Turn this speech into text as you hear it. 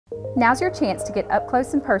Now's your chance to get up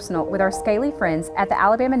close and personal with our scaly friends at the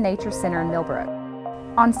Alabama Nature Center in Millbrook.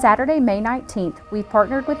 On Saturday, May 19th, we've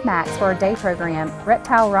partnered with Max for our day program,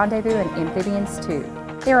 Reptile Rendezvous and Amphibians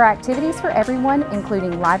 2. There are activities for everyone,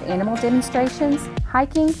 including live animal demonstrations,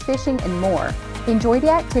 hiking, fishing, and more. Enjoy the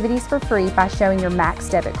activities for free by showing your Max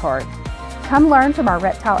debit card. Come learn from our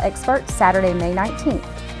reptile experts Saturday, May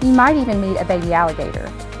 19th. You might even meet a baby alligator.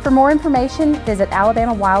 For more information, visit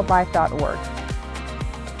alabamawildlife.org.